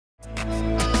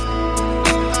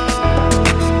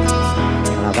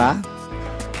ပါ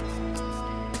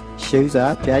ရှေးဥစွာ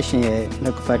ဘုရားရှင်ရဲ့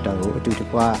နှုတ်ကပတ်တော်ကိုအတူတ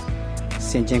ကွဆ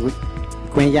င်ခြင်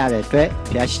ခွင့်ရတဲ့အတွက်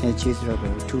ဘုရားရှင်ရဲ့ကျေးဇူးတော်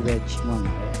ကိုအထူးပဲချီးမွမ်း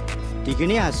ပါတယ်ဒီက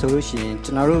နေ့ဟာဆိုလို့ရှိရင်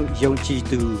ကျွန်တော်တို့ယုံကြည်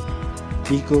သူ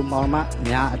ဒီကိုမောင်မ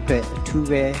များအတွက်အထူး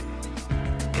ပဲ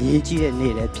အရေးကြီးတဲ့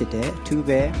နေ့လည်းဖြစ်တယ်အထူး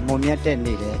ပဲမွန်မြတ်တဲ့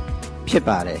နေ့လည်းဖြစ်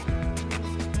ပါတယ်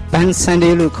ဘန်ဆန်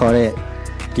ဒေးလို့ခေါ်တဲ့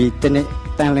ဒီတ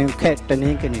န်လင်ခက်တန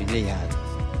င်္ဂနွေနေ့ဟာ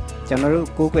ကျွန်တော်တို့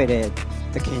ကိုးကွယ်တဲ့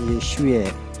သခင်ယေရှု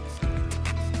ရဲ့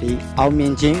ဒီအောင်မြ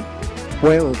င်ခြင်း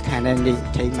ပွဲကိုခံတဲ့နေ့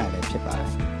ထိမှလည်းဖြစ်ပါတယ်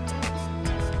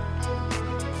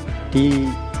ဒီ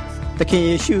သခင်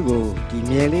ယေရှုကိုဒီ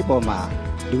မြေလေးပေါ်မှာ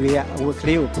လူတွေကအဝတ်က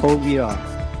လေးကိုဖုံးပြီးတော့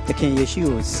သခင်ယေရှု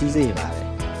ကိုစီးစေပါတယ်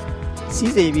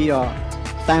စီးစေပြီးတော့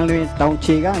တန်လွင်တောင်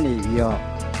ခြေကနေပြီးတော့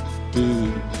ဒီ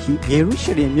ယေရုရှ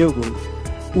လင်မြို့ကို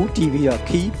ဦးတည်ပြီးတော့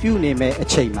ခီးပြုနေမဲ့အ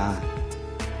ချိန်မှာ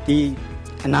ဒီ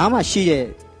အနားမှာရှိတဲ့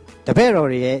တပည့်တော်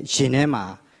တွေရဲ့ရင်ထဲမှာ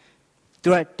သူ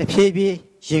ကတဖြည်းဖြည်း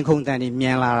ရင်ခုန်တန်တွေမြ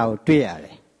န်လာတာကိုတွေ့ရတ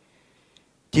ယ်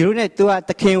ဒီလိုနဲ့သူက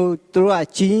သခင်ကိုသူတို့က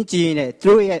ကြီးကြီးနဲ့သူ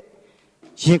တို့ရဲ့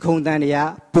ရင်ခုန်တန်တွေက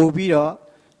ပို့ပြီးတော့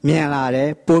မြန်လာတယ်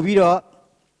ပို့ပြီးတော့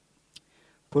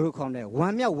ဘုရားခေါင်းနဲ့ဝ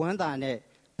မ်းမြောက်ဝမ်းသာနဲ့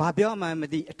ဘာပြောမှမ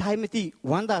သိအထိုင်းမသိ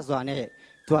ဝမ်းသာစွာနဲ့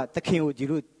သူကသခင်ကိုသူ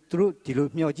တို့ဒီလို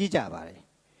မျှော်ကြည့်ကြပါတယ်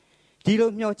ဒီလို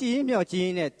မျှော်ကြည့်ရင်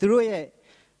နဲ့သူတို့ရဲ့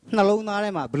နှလုံးသားထဲ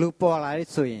မှာဘလို့ပေါ်လာလဲ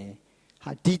ဆိုရင်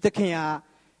ဟာဒီသခင်ဟာ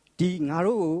ဒီငါ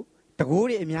တို့ကိုတကိုး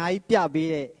တွေအများကြီးပြပေး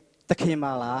တဲ့သခင်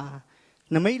ပါလား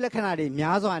နမိတ်လက္ခဏာတွေ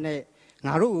များစွာနဲ့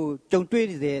ငါတို့ကိုကြုံတွေ့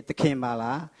နေတဲ့သခင်ပါ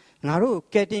လားငါတို့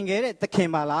ကယ်တင်ခဲ့တဲ့သခင်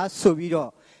ပါလားဆိုပြီးတော့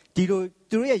ဒီလို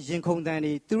သူတို့ရဲ့ရင်ခုန်တန်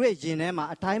တွေသူတို့ရဲ့ရင်ထဲမှာ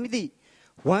အတိုင်းမသိ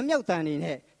ဝမ်းမြောက်တန်တွေ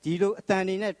နဲ့ဒီလိုအတန်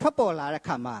တွေနဲ့ထွက်ပေါ်လာတဲ့အ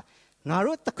ခါမှာငါ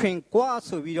တို့သခင်ကွာ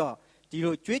ဆိုပြီးတော့ဒီ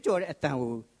လိုကြွေးကြော်တဲ့အတန်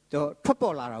ကိုထွက်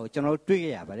ပေါ်လာတာကိုကျွန်တော်တို့တွေ့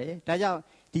ခဲ့ရပါတယ်ဒါကြောင့်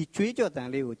ဒီကြွေးကြော်တန်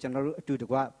လေးကိုကျွန်တော်တို့အတူတ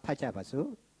ကွဖတ်ကြပါစို့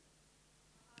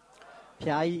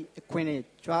ဖျားဤအခွင့်နဲ့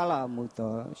ကြွားလာမှု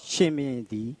သောရှင်မင်း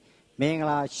သည်မင်္ဂ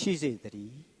လာရှိစေတ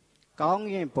ည်းကောင်း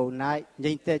ကင်ဘုံ၌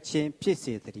ငြိမ်သက်ခြင်းဖြစ်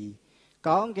စေတည်း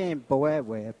ကောင်းကင်ဘဝ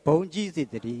ဝယ်ဘုံကြီးစေ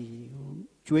တည်း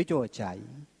ကြွေးကြော်ကြ၏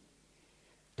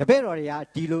တပည့်တော်တွေက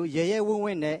ဒီလိုရဲရဲဝံ့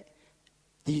ဝံ့နဲ့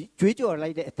ဒီကြွေးကြော်လို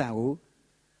က်တဲ့အတန်ကို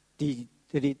ဒီ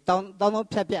တောင်း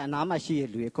ဖြတ်အနားမှာရှိတဲ့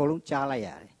လူတွေအကုန်လုံးကြားလိုက်ရ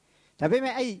တယ်ဒါပေ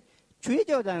မဲ့အဲ့ကြွေး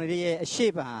ကြော်တန်လေးရဲ့အရှိ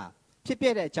ပံဖြစ်ပြ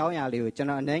တဲ့အကြောင်းအရာလေးကိုကျွန်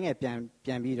တော်အနည်းငယ်ပြ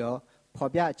န်ပြီးတော့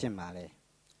ဖော်ပြခြင်းပါလေ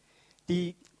ဒီ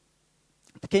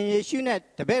သခင်ယေရှုနဲ့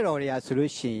တပည့်တော်တွေကဆို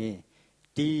လို့ရှိရင်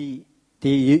ဒီ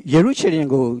ယေရုရှလင်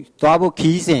ကိုသွားဖို့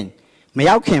ခီးစဉ်မ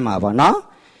ရောက်ခင်မှာပေါ့နော်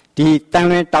ဒီတန်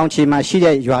လွင်တောင်ခြေမှာရှိ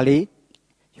တဲ့ရွာလေး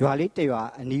တရွာ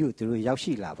အနီးကိုသူတို့ရောက်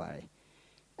ရှိလာပါတယ်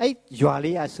အဲ့ရွာ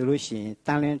လေးကဆိုလို့ရှိရင်တ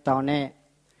န်လွင်တောင်နဲ့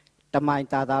တမိုင်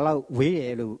တာလောက်ဝေးတ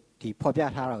ယ်လို့ဒီဖော်ပြ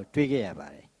ထားတာကိုတွေ့ခဲ့ရပါ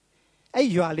တယ်အဲ့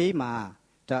ရွာလေးမှာ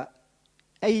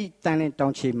အဲ့တန်လွင်တော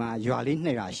င်ခြေမှာရွာလေး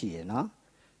2ရွာရှိရယ်နော်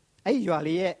အဲ့ရွာ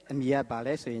လေးရဲ့အမည်ကဘာ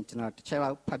လဲဆိုရင်ကျွန်တော်တစ်ချက်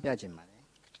လောက်ဖတ်ပြခြင်းပါတယ်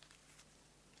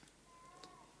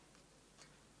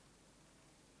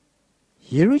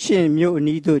ယေရုရှလင်မြို့အ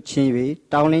နီးသို့ချင်း၍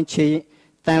တန်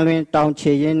လွင်တောင်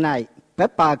ခြေရင်း၌ဗ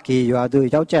က်ပါဂေရွာသို့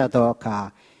ရောက်ကြသောအခါ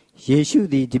ယေရှု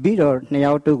သည်တပည့်တော်2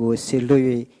ယောက်တို့ကိုဆေလွှတ်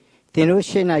၍သင်တို့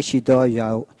ရှေ့၌ရှိသော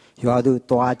ရွာသို့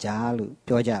သွားကြလို့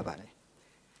ပြောကြပါတယ်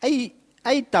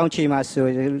အဲ့တောင်ခြေမှာ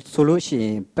ဆိုလို့ရှိရ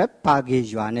င်ဗက်ပါဂေ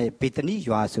ရွာနဲ့ဘေသနိ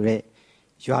ရွာဆိုတဲ့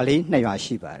ရွာလေး2ရွာ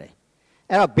ရှိပါတယ်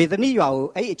အဲ့တော့ဘေသနိရွာကို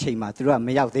အဲ့အချိန်မှာသူတို့ကမ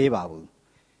ရောက်သေးပါဘူး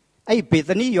အဲ့ဘေသ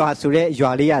နိရွာဆိုတဲ့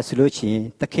ရွာလေးကဆိုလို့ရှိရင်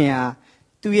သခင်ဟာ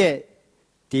သူ့ရဲ့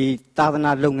ဒီသာသ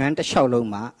နာလုပ်ငန်းတစ်လျှောက်လုံး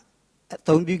မှာအ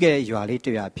သုံးပြုခဲ့တဲ့ရွာလေးတ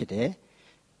စ်ရွာဖြစ်တယ်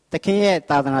သခင်ရဲ့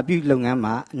သာသနာပြုလုပ်ငန်း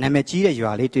မှာနာမည်ကြီးတဲ့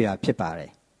ရွာလေးတစ်ရွာဖြစ်ပါတ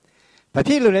ယ်ဘာ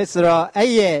ဖြစ်လို့လဲဆိုတော့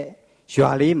အဲ့ရဲ့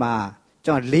ရွာလေးမှာ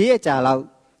ကျွန်တော်4ရက်ကြာလောက်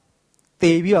တ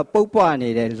ည်ပြီးတော့ပုတ်ပွားနေ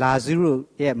တဲ့လာဇရု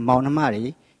ရဲ့မောင်နှမတွေ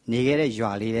နေခဲ့တဲ့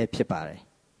ရွာလေးလည်းဖြစ်ပါတယ်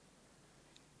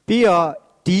ပြီးတော့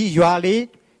ဒီရွာလေး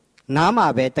နားမှာ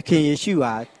ပဲသခင်ယေရှု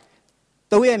ဟာ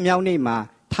3ရက်မြောက်နေ့မှာ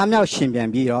ထမြောက်ရှင်ပြန်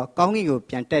ပြီးတော့ကောင်းကင်ကို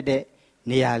ပြန်တက်တဲ့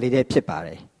နေရာလေးလည်းဖြစ်ပါတ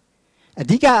ယ်အ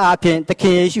ဓိကအားဖြင့်သခ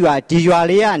င်ယေရှုဟာဒီရွာ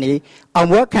လေးကနေအောင်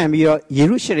ပွဲခံပြီးတော့ယေ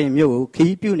ရုရှလင်မြို့ကိုခ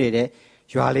ရီးပြုနေတဲ့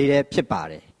ရွာလေးလည်းဖြစ်ပါ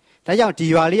တယ်ဒါကြောင့်ဒီ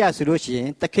ရွာလေးကဆိုလို့ရှိရင်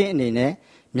သခင်အနေနဲ့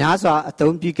များစွာအ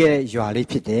သုံးပြုခဲ့တဲ့ရွာလေး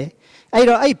ဖြစ်တယ်အဲ့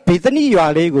တော့အဲ့ဘေသနိရွာ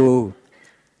လေးကို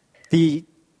ဒီ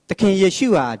သခင်ယေရှု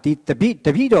ဟာဒီတပ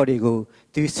ည့်တော်တွေကို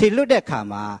သူဆေလွတ်တဲ့ခါ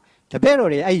မှာတပည့်တော်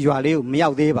တွေအဲ့ရွာလေးကိုမရော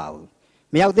က်သေးပါဘူး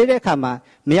မရောက်သေးတဲ့အခါမှာ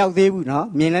မရောက်သေးဘူးเนาะ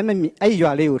မြင်လည်းအဲ့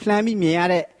ရွာလေးကိုလှမ်းပြီးမြင်ရ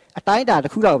တဲ့အတိုင်းအတာတ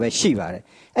စ်ခုတော့ပဲရှိပါတယ်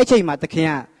အဲ့ချိန်မှာသခင်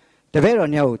ကတပည့်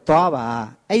တော်များကိုသွားပါ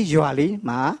အဲ့ရွာလေး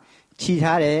မှာခြိ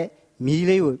ထားတဲ့မီး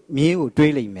ကို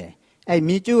တွေးလိုက်မယ်အဲ့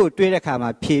မီးကျိုးကိုတွေးတဲ့အခါမှာ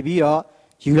ဖြေပြီးတော့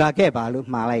ယူလာခဲ့ပါလို့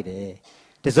မှားလိုက်တယ်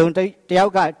တစုံတယော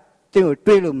က်ကတင့်ကို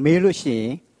တွေးလို့မေးလို့ရှိရ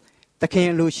င်သခင်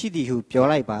လိုရှိသည်ဟုပြော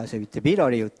လိုက်ပါဆိုပြီးတပည့်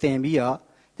တော်တွေကိုတင်ပြီးတော့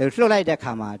သူလွှတ်လိုက်တဲ့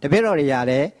ခါမှာတပည့်တော်တွေရ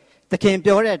တယ်သခင်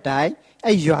ပြောတဲ့အတိုင်း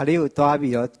အဲ့ရွာလေးကိုသွား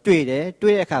ပြီးတော့တွေ့တယ်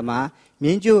တွေ့တဲ့ခါမှာမြ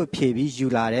င်းကျိုးဖြေပြီးယူ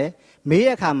လာတယ်မေး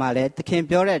တဲ့ခါမှာလည်းသခင်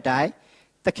ပြောတဲ့အတိုင်း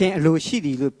သခင်အလိုရှိသ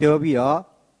ည်လို့ပြောပြီးတော့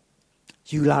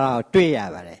ယူလာတော့တွေ့ရ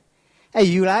ပါတယ်အဲ့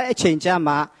ယူလာတဲ့အချိန်ကျ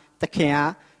မှသခ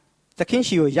င်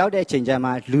ရှိကိုရောက်တဲ့အချိန်ကျမှ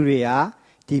လူတွေဟာ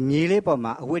ဒီမြေလေးပေါ်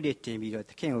မှာအဝတ်တွေတင်ပြီးတော့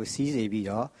သခင်ကိုစီးစေပြီး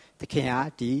တော့သခင်ဟာ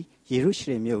ဒီယေရုရှ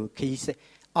လင်မြို့ကိုခရီးဆက်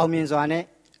အောင်မြင်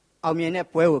တဲ့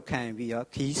ပွဲကိုခံပြီးတော့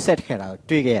ခရီးဆက်ခဲ့တာကို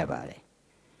တွေ့ခဲ့ရပါတယ်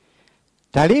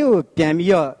ဒါလေးကိုပြန်ပြီး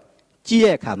တော့ကြည့်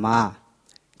တဲ့အခါမှာ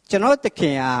ကျွန်တော်သခ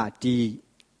င်ဟာ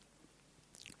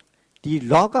ဒီ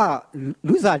လောက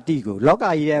လူစားတီကိုလောက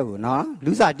ကြီးရဲ့ကိုနော်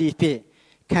လူစားတီဖြစ်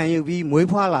ခံယူပြီးမွေး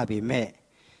ဖွားလာပြီမဲ့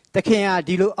သခင်ဟာ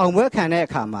ဒီလိုအောင်ပွဲခံတဲ့အ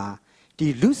ခါမှာဒီ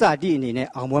လူစားတီအနေနဲ့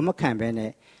အောင်ပွဲမခံဘဲ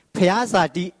နဲ့ဖျားစား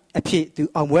တီအဖြစ်သူ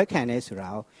အောင်ပွဲခံတယ်ဆိုတာ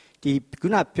ကိုဒီခု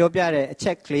နပြောပြတဲ့အချ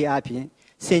က်ကလေးအပြင်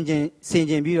ဆင်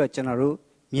ခြင်ပြီးတော့ကျွန်တော်တို့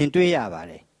မြင်တွေ့ရပါ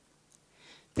တယ်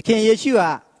သခင်ယေရှု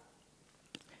ဟာ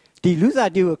ဒီလူ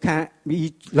စားတီကိုခံ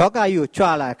ပြီးလောကကြီးကိုကြွ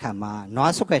လာတဲ့အခါမှာ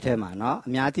နွားဆွက်ထဲမှာနော်အ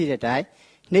များသိတဲ့အတိုင်း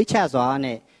နှိမ့်ချစွာ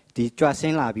နဲ့ဒီကြွဆ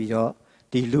င်းလာပြီးတော့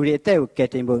ဒီလူတွေအသက်ကိုကယ်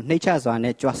တင်ဖို့နှိမ့်ချစွာ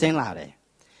နဲ့ကြွဆင်းလာတယ်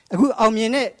အခုအောင်မြ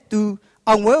င်တဲ့သူ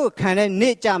အောင်ပွဲကိုခံတဲ့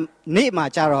နေ့မှာ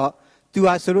ကြတော့သူ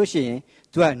ဟာဆိုလို့ရှိရင်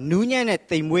သူကနူးညံ့တဲ့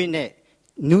တိမ်မွေးနဲ့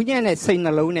နူးညံ့တဲ့စိတ်နှ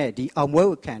လုံးနဲ့ဒီအောင်ပွဲ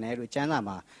ကိုခံတယ်လို့ကျမ်းစာ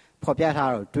မှာဖော်ပြထား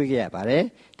တော့တွေ့ခဲ့ရပါတယ်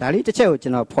ဒါလေးတစ်ချက်ကိုကျွ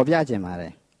န်တော်ဖော်ပြခြင်းပါတ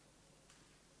ယ်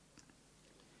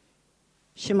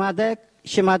ရှမသက်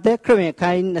ခရစ်ဝင်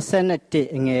ခိုင်း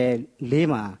21အငယ်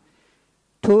4မှာ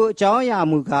ထိုအကြောင်းအရာ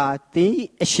မူကားသင်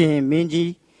အရှင်မင်း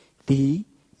ကြီးသည်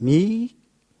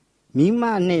မိမ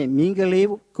နှင့်မိန်းကလေး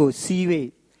ကိုစီး၍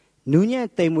နူးညံ့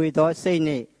တိမ်မွေသောစိတ်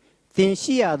နှင့်သင်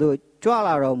ရှိရာသို့ကြွ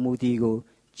လာတော်မူသည်ကို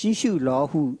ကြီးရှုလော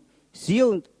ဟုဇိယု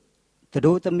န်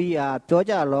တို့သမီးအားပြော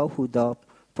ကြလောဟုသော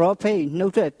ပရောဖက်နှု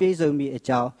တ်ထွက်ပြေဆုံးမိအ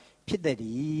ကြောင်းဖြစ်သ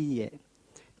ည်ရဲ့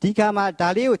ဒီခါမှာဒါ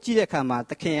လေးကိုကြည့်တဲ့ခါမှာ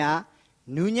သခင်က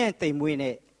နူးညံ့တိမ်မွေ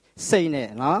နဲ့စိတ်နဲ့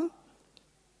နော်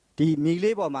ဒီမိ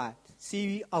လေးပေါ်မှာစီး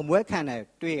ပြီးအောင်ပွဲခံတယ်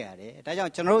တွေ့ရတယ်ဒါကြော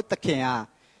င့်ကျွန်တော်တို့သခင်ဟာ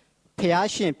ဖျား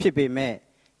ရှင်ဖြစ်ပေမဲ့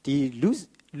ဒီလူ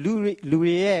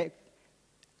တွေရဲ့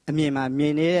အမြင်မှာမြ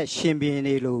င်နေတဲ့ရှင်ဘင်း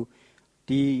တွေလို့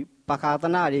ဒီပခါသ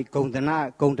နာတွေဂုံဒ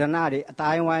နာတွေအ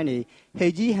တိုင်းဝိုင်းတွေဟိ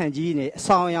တ်ကြီးဟန်ကြီးတွေအ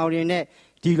ဆောင်အယောင်တွေနဲ့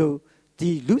ဒီလိုဒီ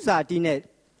လူစားတီးနဲ့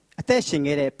အသက်ရှင်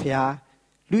ခဲ့တဲ့ဖျား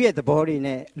လူရဲ့သဘောတွေ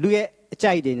နဲ့လူရဲ့အ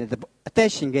ကြိုက်တွေနဲ့အသက်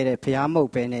ရှင်ခဲ့တဲ့ဖျားမဟု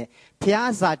တ်ပဲနဲ့ဖျား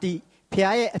ဇာတိ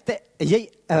ဖျားရဲ့အသက်အရေး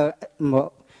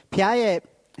ဖျားရဲ့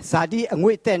ဇာတိအ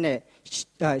ငွေ့အသက်နဲ့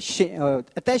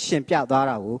အသက်ရှင်ပြသွား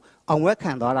တာကိုအောင်ဝဲ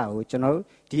ခံသွားတာကိုကျွန်တော်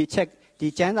ဒီ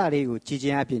ကျမ်းစာလေးကိုကြည်ချ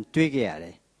င်းအပြင်တွေးခဲ့ရတ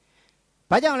ယ်။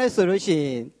ဘာကြောင့်လဲဆိုလို့ရှိရ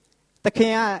င်သခ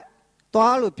င်က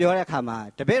သွားလို့ပြောတဲ့အခါမှာ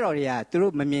တပည့်တော်တွေကသူ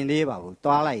တို့မမြင်သေးပါဘူး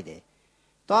သွားလိုက်တယ်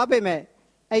။သွားပေမဲ့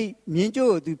အဲ့မြင်း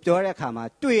ကျိုးကိုသူပြောတဲ့အခါမှာ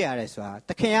တွေ့ရတယ်ဆိုတာ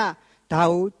သခင်ကဒါ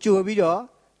ကိုကြိုပြီးတော့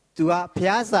သူကဘု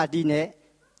ရားစာတိနဲ့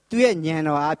သူ့ရဲ့ဉာဏ်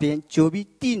တော်အပြင်ကြိုပြီး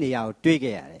တည်နေရအောင်တွေး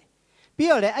ခဲ့ရတယ်။ပြီး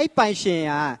တော့လည်းအဲ့ပိုင်ရှင်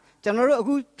ကကျွန်တော်တို့အ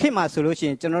ခုခေတ်မှာဆိုလို့ရှိ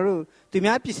ရင်ကျွန်တော်တို့သူ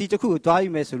များပစ္စည်းတစ်ခုကိုတွားယူ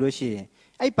မယ်ဆိုလို့ရှိရင်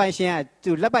အဲ့ပိုင်ရှင်က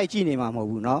သူလက်ပိုက်ကြည့်နေမှာမဟုတ်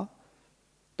ဘူးနော်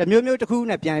တမျိုးမျိုးတစ်ခု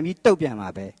နဲ့ပြန်ပြီးတုတ်ပြန်မှာ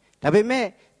ပဲဒါပေမဲ့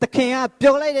သခင်က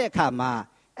ပြောလိုက်တဲ့အခါမှာ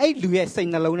အဲ့လူရဲ့စိတ်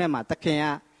နှလုံးထဲမှာသခင်က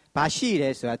ဘာရှိတ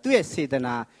ယ်ဆိုတာသူ့ရဲ့စေတ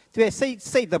နာသူ့ရဲ့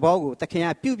စိတ်သဘောကိုသခင်က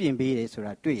ပြုပြင်ပေးတယ်ဆို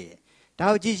တာတွေ့ရဒါ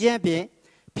ကိုကြည့်ချင်းဖြင့်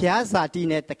ဘုရားစာတိ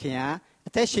နဲ့သခင်ကအ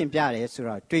သက်ရှင်ပြတယ်ဆို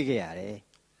တော့တွေ့ခဲ့ရတယ်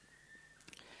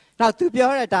နောက်သူ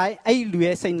ပြောတဲ့အတိုင်းအဲ့လူ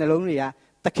ရဲ့စိတ်နှလုံးတွေက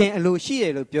သခင်အလိုရှိတ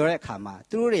ယ်လို့ပြောတဲ့အခါမှာ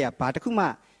သူတို့တွေကဘာတစ်ခုမှ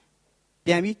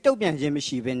ပြန်ပြီးတုတ်ပြန်ခြင်းမ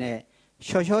ရှိဘဲနဲ့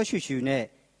ရှော့ရှူနဲ့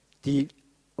ဒီ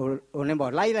ဟိုနဲ့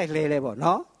ပေါ့လိုက်လဲပေါ့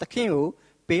နော်သခင်ကို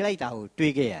ပေးလိုက်တာကို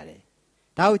တွေးခဲ့ရတယ်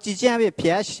ဒါကိုကြည်ချင်းအဖြစ်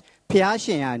ဖျားရှ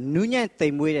င်ကနူးညံ့တိ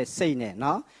မ်မွေးတဲ့စိတ်နဲ့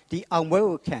နော်ဒီအောင်ပွဲ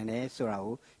ကိုခံတယ်ဆိုတာ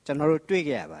ကိုကျွန်တော်တို့တွေး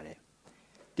ခဲ့ရပါတယ်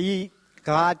ဒီ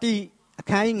ဂါတိအ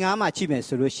ခန်းကြီး9မှာကြည့်မယ်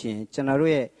ဆိုလို့ရှိရင်ကျွန်တော်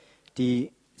တို့ရဲ့ဒီ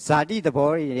ဇာတိသဘော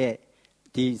တွေရဲ့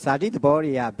ဒီဇာတိသဘော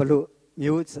တွေကဘလို့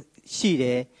မျိုးရှိတ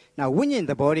ယ်နောက်ဝိညာဉ်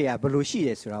သဘောတွေကဘလို့ရှိတ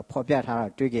ယ်ဆိုတော့ဖော်ပြထားတာ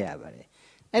တွေ့ခဲ့ရပါတယ်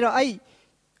အဲ့တော့အဲ့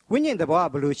ဝိညာဉ်သဘောက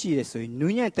ဘလို့ရှိတယ်ဆိုရင်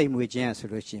နူးညံ့တိမ်မွေခြင်းဆို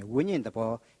လို့ရှိရင်ဝိညာဉ်သဘော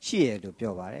ရှိတယ်လို့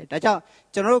ပြောပါတယ်ဒါကြောင့်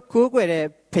ကျွန်တော်တို့ကိုးကွယ်တဲ့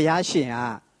ဘုရားရှင်က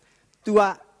သူက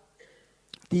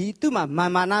ဒီသူ့မှာ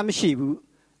မာနမရှိဘူး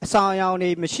အဆောင်အယောင်တွေ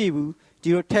မရှိဘူးဒီ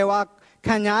လိုထဲဝါ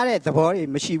ခံရတဲ့သဘောတွေ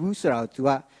မရှိဘူးဆိုတော့သူက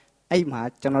အဲ့မှာ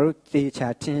ကျွန်တော်တို့သေချာ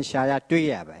ထင်ရှားရတွေ့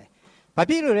ရပါတယ်ဘာ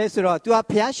ဖြစ်လို့လဲဆိုတော့သူက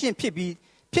ဘုရားရှင်ဖြ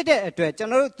စ်တဲ့အတွက်ကျွန်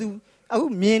တော်တို့သူအခု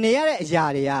မြင်နေရတဲ့အရာ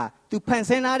တွေကသူဖန်ဆ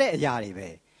င်းလာတဲ့အရာတွေပဲ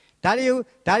ဒါတွေ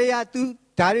ကသူ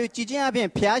ဒါတွေကြည်ချင်းအပြင်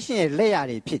ဘုရားရှင်ရဲ့လက်ရာ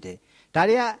တွေဖြစ်တယ်ဒါ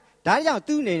ကြောင့်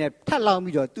သူ့အနေနဲ့ထပ်လောင်း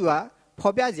ပြီးတော့သူက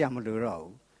ဖော်ပြစရာမလိုတော့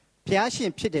ဘူးဘုရားရှ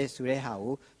င်ဖြစ်တယ်ဆိုတဲ့ဟာ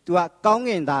ကိုသူကကောင်းက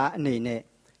င်သားအနေနဲ့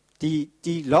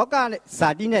ဒီလောကဇာ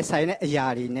တိနဲ့ဆိုင်တဲ့အရာ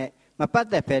တွေနဲ့မ ပတ်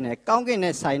သက်ဖဲနဲ့ကောင်းကင်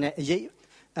နဲ့ဆိုင်တဲ့အရေး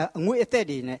အငွေအသက်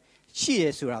တွေနဲ့ရှိရဲ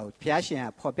ဆိုတာကိုဘုရားရှင်က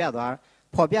ဖော်ပြ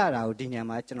တာကိုဒီနေရာ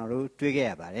မှာကျွန်တော်တို့တွေးခဲ့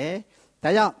ရပါတယ်ဒါ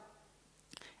ကြောင့်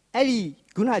အဲ့ဒီ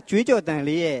ခုနကြွေးကြော်တန်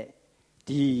လေးရဲ့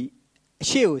ဒီအ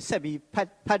ရှိကိုဆက်ပြီး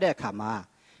ဖတ်တဲ့အခါမှာ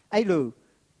အဲ့လို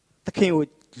သခင်ကို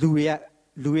လူ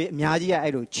တွေအများကြီးက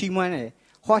အဲ့လိုချီးမွမ်းတယ်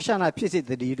ဟောရှာနာဖြစ်စေ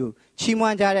တည်းတို့ချီးမွ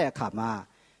မ်းကြတဲ့အခါမှာ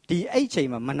ဒီအဲ့ချိန်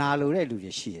မှာမနာလိုတဲ့လူ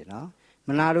တွေရှိတယ်နော်မ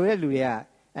နာလိုတဲ့လူတွေက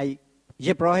အဲ့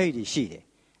ယေဘရဟိတ်တွေရှိတယ်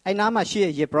အဲ့နားမှာရှိ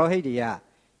တဲ့ယေဘရဟိတ်တွေက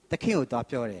သခင်ကိုသွား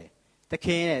ပြောတယ်သခ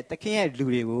င်ရဲ့လူ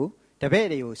တွေကိုတပည့်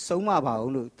တွေကိုစုံမပါအော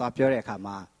င်လို့သွားပြောတဲ့အခါ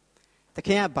မှာသခ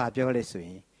င်ကဘာပြောလဲဆိုရ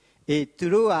င်သူ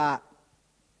တို့က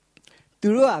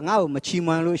ငါ့ကိုမချီး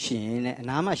မွမ်းလို့ရှိရင်နဲ့အ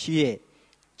နားမှာရှိရဲ့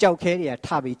ကြောက်ခဲတွေကထ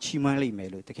ပြီးချီးမွမ်းလိမ့်မယ်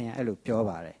လို့သခင်ကအဲ့လိုပြော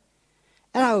ပါတယ်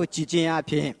အဲ့ဒါကိုကြည်ကျင်အ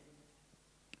ဖြစ်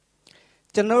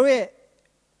ကျွန်တော်ရဲ့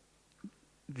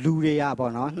လူတွေက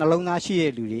ပေါ့နော်နှလုံးသားရှိ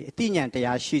တဲ့လူတွေအသိဉာဏ်တ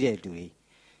ရားရှိတဲ့လူတွေ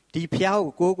ဒီဖျား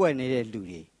ကိုကိုးကွယ်နေတဲ့လူ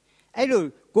တွေအဲ့လို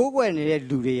ကိုးကွယ်နေတဲ့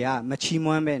လူတွေကမချီး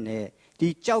မွမ်းပဲနဲ့ဒီ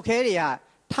ကြောက်ခဲတွေက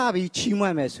ထပြီးချီးမွ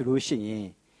မ်းမယ်ဆိုလို့ရှိရင်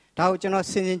ဒါကိုကျွန်တော်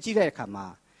ဆင်ခြင်ကြည့်တဲ့အခါမှာ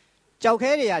ကြောက်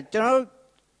ခဲတွေကကျွန်တော်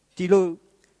ဒီလို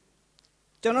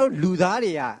ကျွန်တော်လူသား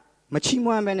တွေကမချီး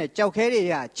မွမ်းပဲနဲ့ကြောက်ခဲတွေ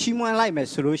ကချီးမွမ်းလိုက်မယ်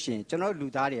ဆိုလို့ရှိရင်ကျွန်တော်လူ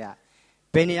သားတွေက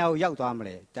ဘယ်နေရာကိုရောက်သွားမ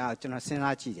လဲဒါကျွန်တော်စဉ်း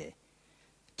စားကြည့်တယ်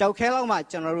ကြောက်ခဲလောက်မှ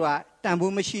ကျွန်တော်တို့ကတန်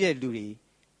ဖိုးမရှိတဲ့လူတွေ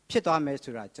ဖြစ်သွားမယ်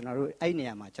ဆိုတာကျွန်တော်တို့အဲ့နေ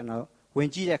ရာမှာကျွန်တော်ဝင်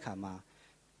ကြည့်တဲ့အခါမှာ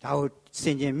ဒါကိုဆ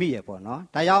င်ခြင်မိရပေါ့နော်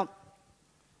ဒါကြောင့်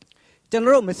ကျွန်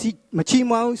တော်တို့မချီး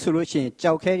မွမ်းဘူးဆိုလို့ရှိရင်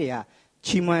ကြောက်ခဲတွေက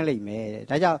ချီးမွမ်းလိမ့်မယ်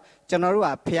ဒါကြောင့်ကျွန်တော်တို့က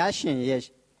ဘုရားရှင်ရဲ့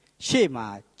ရှေ့မှာ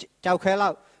ကြောက်ခဲ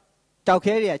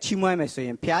တွေကချီးမွမ်းမယ်ဆိုရ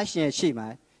င်ဘုရားရှင်ရဲ့ရှေ့မှာ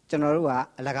ကျွန်တော်တို့က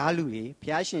အလကားလူတွေဘု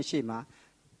ရားရှင်ရှေ့မှာ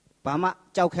ဘာမှ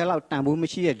ကြောက်ခဲလောက်တန်ဖိုးမ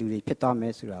ရှိတဲ့လူတွေဖြစ်သွားမ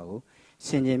ယ်ဆိုတာကိုဆ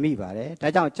င်ခြင်မိပါတယ်ဒါ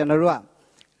ကြောင့်ကျွန်တော်တို့က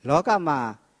လောကမှာ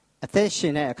အသက်ရှ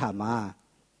င်တဲ့အခါမှာ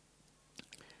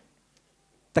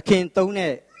သခင်သုံး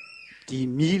တဲ့ဒီ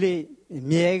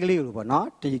မြဲကလေးလို့ပေါ့နော်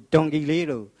ဒီဒွန်ကီလေး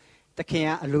လို့သခင်က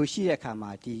အလိုရှိတဲ့အခါ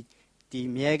မှာဒီ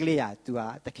မြဲကလေးကသူက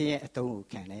သခင်ရဲ့အတုံးကို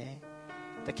ခံတယ်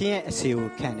သခင်ရဲ့အစီကို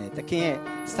ခံတယ်သခင်ရဲ့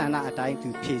စံနာအတိုင်းသူ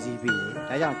ဖြည့်ဆည်းပြီးတယ်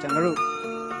ဒါကြောင့်ကျွန်တော်တို့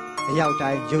အရောက်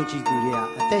တိုင်းယုံကြည်သူတွေက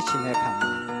အသက်ရှင်တဲ့အခါမှာ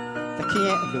သခင်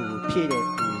ရဲ့အလိုကိုဖြည့်တဲ့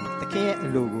သခင်ရဲ့အ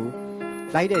လိုကို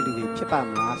လိုက်တဲ့လူတွေဖြစ်ပါ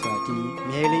မလားဆိုတော့ဒီ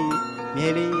မြဲလေး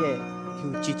ရဲ့ယူ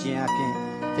ကြည်ခြင်းအပြင်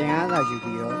သင်အားသာယူ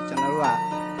ပြီးတော့ကျွန်တော်တို့က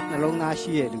နှလုံးသား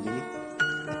ရှိတဲ့လူတွေ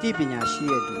အသိပညာရှိ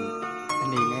တဲ့လူတွေအ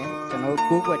နေနဲ့ကျွန်တော်တို့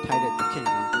ကိုးကွယ်ထားတဲ့သခင်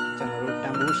ကိုကျွန်တော်တို့တ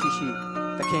န်ဖိုးရှိ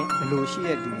သခင်အလိုရှိ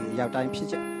တဲ့လူတွေရောက်တိုင်းဖြစ်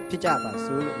ကြပါ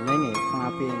စို့လို့ငယ်ငယ်ခွန်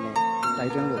အားပေးနေတို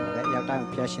က်တွန်းလို့လည်းရောက်တိုင်း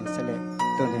ဖျက်ရှင်ဆက်လက်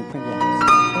တုံ့ပြန်ဖွင့်ပြ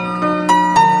ပါ